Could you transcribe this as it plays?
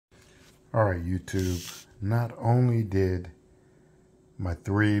All right, YouTube, not only did my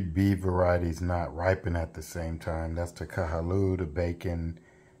 3 bee varieties not ripen at the same time, that's the Kahalu'u, the Bacon,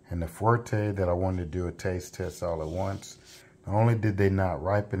 and the Fuerte that I wanted to do a taste test all at once. Not only did they not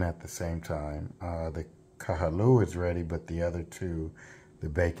ripen at the same time, the Kahalu'u is ready, but the other 2, the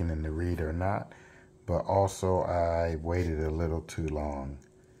Bacon and the Reed, are not. But also I waited a little too long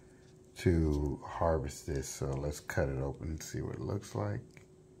to harvest this, so let's cut it open and see what it looks like.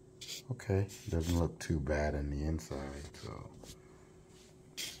 Okay, doesn't look too bad on the inside, so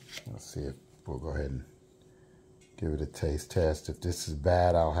let's see if we'll go ahead and give it a taste test. If this is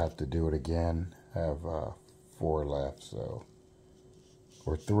bad, I'll have to do it again. I have 4 left, so,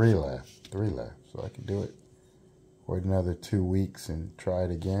 or 3 left, so I can do it. Wait another 2 weeks and try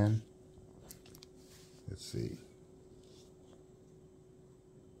it again. Let's see.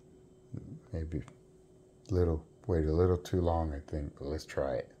 Maybe wait a little too long, I think, but let's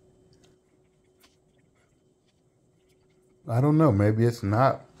try it. I don't know, maybe it's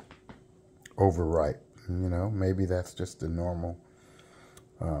not overripe, you know, maybe that's just the normal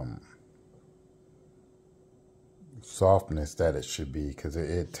softness that it should be, because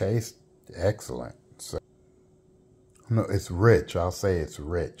it tastes excellent. So, no, it's rich. I'll say it's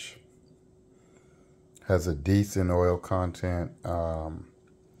rich. Has a decent oil content, but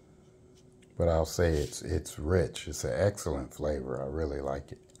I'll say it's rich. It's an excellent flavor. I really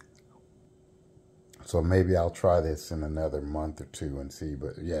like it. So maybe I'll try this in another month or 2 and see.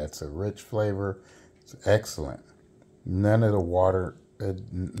 But yeah, it's a rich flavor. It's excellent. None of the water,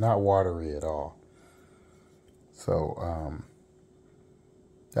 not watery at all. So,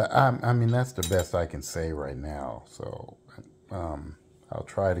 I mean, that's the best I can say right now. So I'll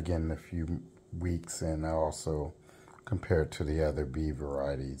try it again in a few weeks, and I'll also compare it to the other bee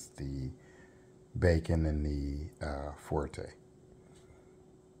varieties, the Bacon and the Fuerte.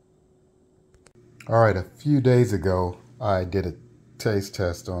 All right, a few days ago, I did a taste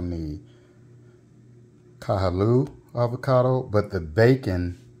test on the Kahalu'u avocado, but the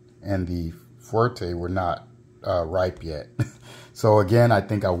Bacon and the Fuerte were not ripe yet. So again, I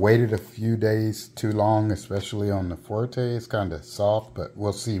think I waited a few days too long, especially on the Fuerte. It's kind of soft, but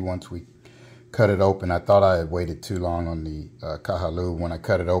we'll see once we cut it open. I thought I had waited too long on the Kahalu'u. When I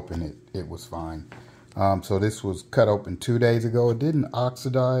cut it open, it was fine. So this was cut open 2 days ago. It didn't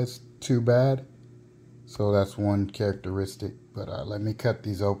oxidize too bad. So that's one characteristic, but let me cut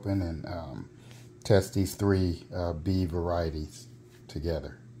these open and test these 3 bee varieties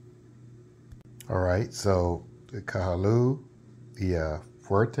together. All right, so the Kahalu'u, the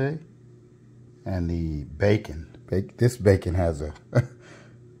Fuerte, and the Bacon. This Bacon has a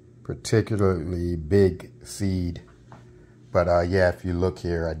particularly big seed, but yeah, if you look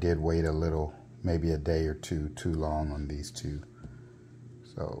here, I did wait a little, maybe a day or 2 too long on these 2.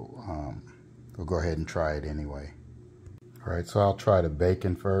 So we'll go ahead and try it anyway. All right, so I'll try the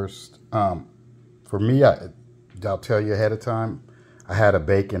Bacon first. For me, I'll tell you ahead of time, I had a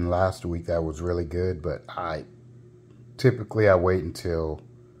Bacon last week that was really good, but typically I wait until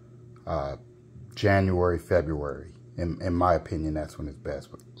January, February. In my opinion, that's when it's best.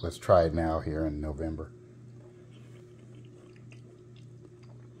 But let's try it now here in November.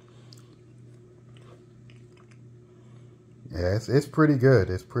 Yeah, it's pretty good.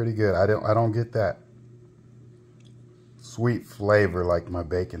 It's pretty good. I don't get that sweet flavor like my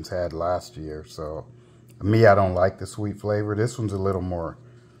Bacons had last year. So me, I don't like the sweet flavor. This one's a little more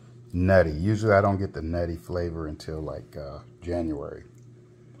nutty. Usually I don't get the nutty flavor until like January.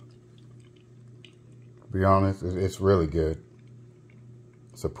 To be honest, it's really good.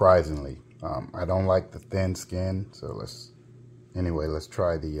 Surprisingly. I don't like the thin skin. So let's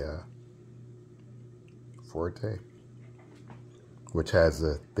try the Fuerte, which has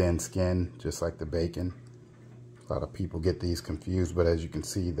a thin skin, just like the Bacon. A lot of people get these confused, but as you can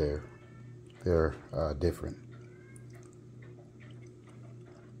see, they're different.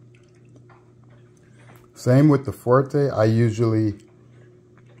 Same with the Fuerte. I usually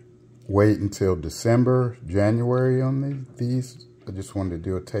wait until December, January on these. I just wanted to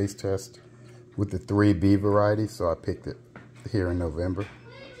do a taste test with the 3 bee varieties, so I picked it here in November.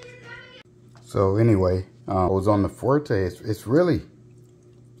 So anyway, I was on the Fuerte. It's really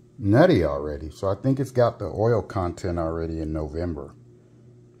nutty already. So I think it's got the oil content already in November.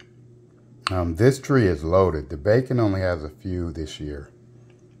 This tree is loaded. The Bacon only has a few this year.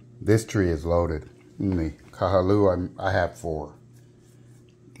 This tree is loaded. In the Kahalu'u, I have 4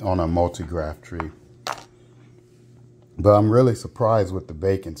 on a multi-graft tree. But I'm really surprised with the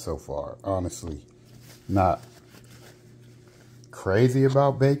Bacon so far, honestly. Not crazy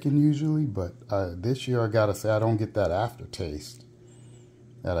about Bacon usually, but this year I gotta say I don't get that aftertaste.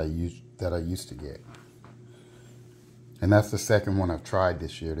 that I used to get. And that's the second one I've tried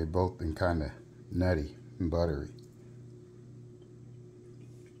this year. They've both been kind of nutty and buttery.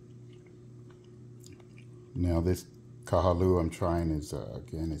 Now this Kahalu'u I'm trying is,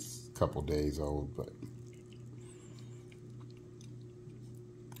 again, it's a couple days old, but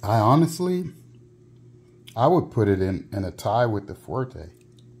I would put it in a tie with the Fuerte.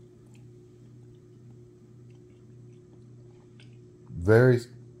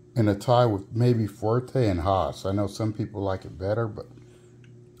 In a tie with maybe Fuerte and Haas. I know some people like it better, but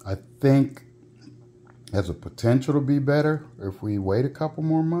I think it has a potential to be better if we wait a couple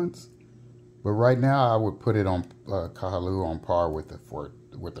more months. But right now, I would put it on Kahalu'u on par with the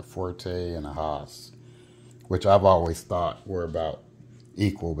Fuerte and the Haas, which I've always thought were about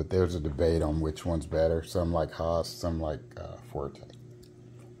equal. But there's a debate on which one's better. Some like Haas, some like Fuerte.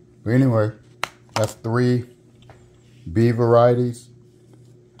 But anyway, that's 3 B varieties.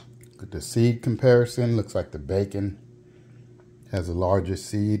 The seed comparison looks like the bacon has the largest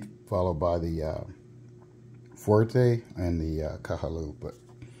seed, followed by the Fuerte and the Kahalu'u. But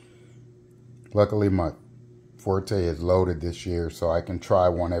luckily my Fuerte is loaded this year, so I can try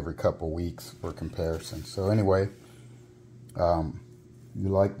one every couple weeks for comparison. So anyway, if you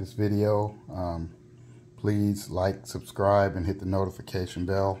like this video, please like, subscribe, and hit the notification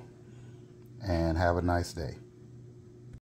bell, and have a nice day.